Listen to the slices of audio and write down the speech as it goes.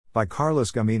By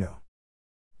Carlos Gamino.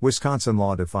 Wisconsin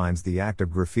law defines the act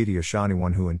of graffiti as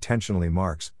anyone who intentionally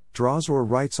marks, draws or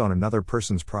writes on another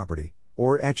person's property,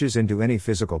 or etches into any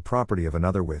physical property of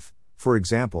another with, for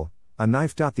example, a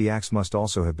knife. The acts must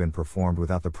also have been performed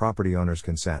without the property owner's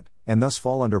consent, and thus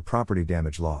fall under property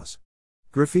damage laws.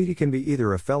 Graffiti can be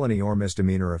either a felony or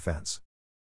misdemeanor offense.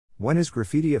 When is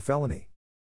graffiti a felony?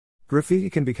 Graffiti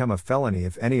can become a felony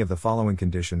if any of the following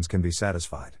conditions can be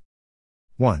satisfied.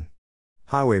 1.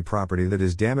 Highway property that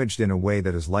is damaged in a way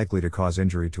that is likely to cause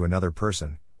injury to another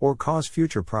person, or cause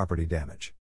future property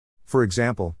damage. For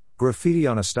example, graffiti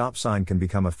on a stop sign can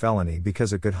become a felony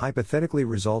because it could hypothetically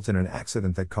result in an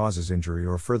accident that causes injury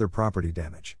or further property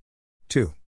damage.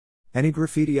 2. Any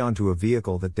graffiti onto a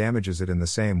vehicle that damages it in the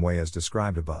same way as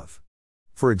described above.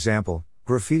 For example,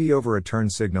 graffiti over a turn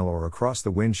signal or across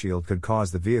the windshield could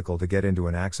cause the vehicle to get into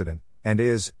an accident, and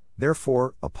is,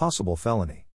 therefore, a possible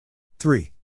felony.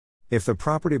 3. If the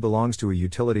property belongs to a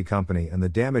utility company and the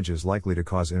damage is likely to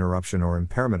cause interruption or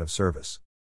impairment of service.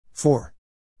 4.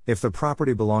 If the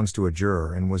property belongs to a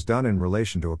juror and was done in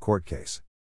relation to a court case.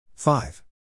 5.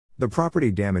 The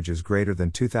property damage is greater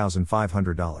than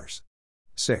 $2,500.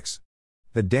 6.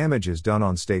 The damage is done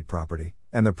on state property,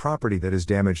 and the property that is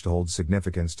damaged holds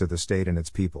significance to the state and its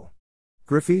people.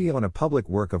 Graffiti on a public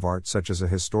work of art such as a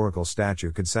historical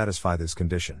statue could satisfy this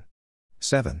condition.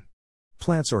 7.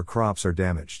 Plants or crops are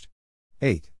damaged.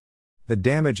 8. The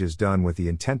damage is done with the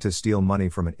intent to steal money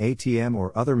from an ATM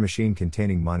or other machine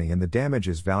containing money and the damage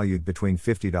is valued between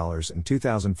 $50 and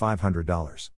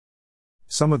 $2,500.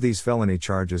 Some of these felony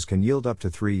charges can yield up to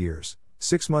 3 years,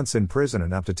 6 months in prison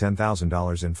and up to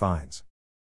 $10,000 in fines.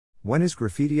 When is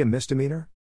graffiti a misdemeanor?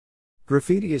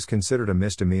 Graffiti is considered a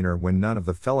misdemeanor when none of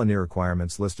the felony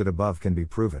requirements listed above can be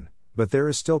proven, but there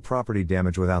is still property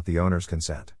damage without the owner's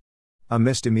consent. A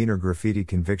misdemeanor graffiti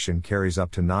conviction carries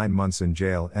up to 9 months in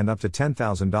jail and up to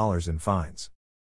 $10,000 in fines.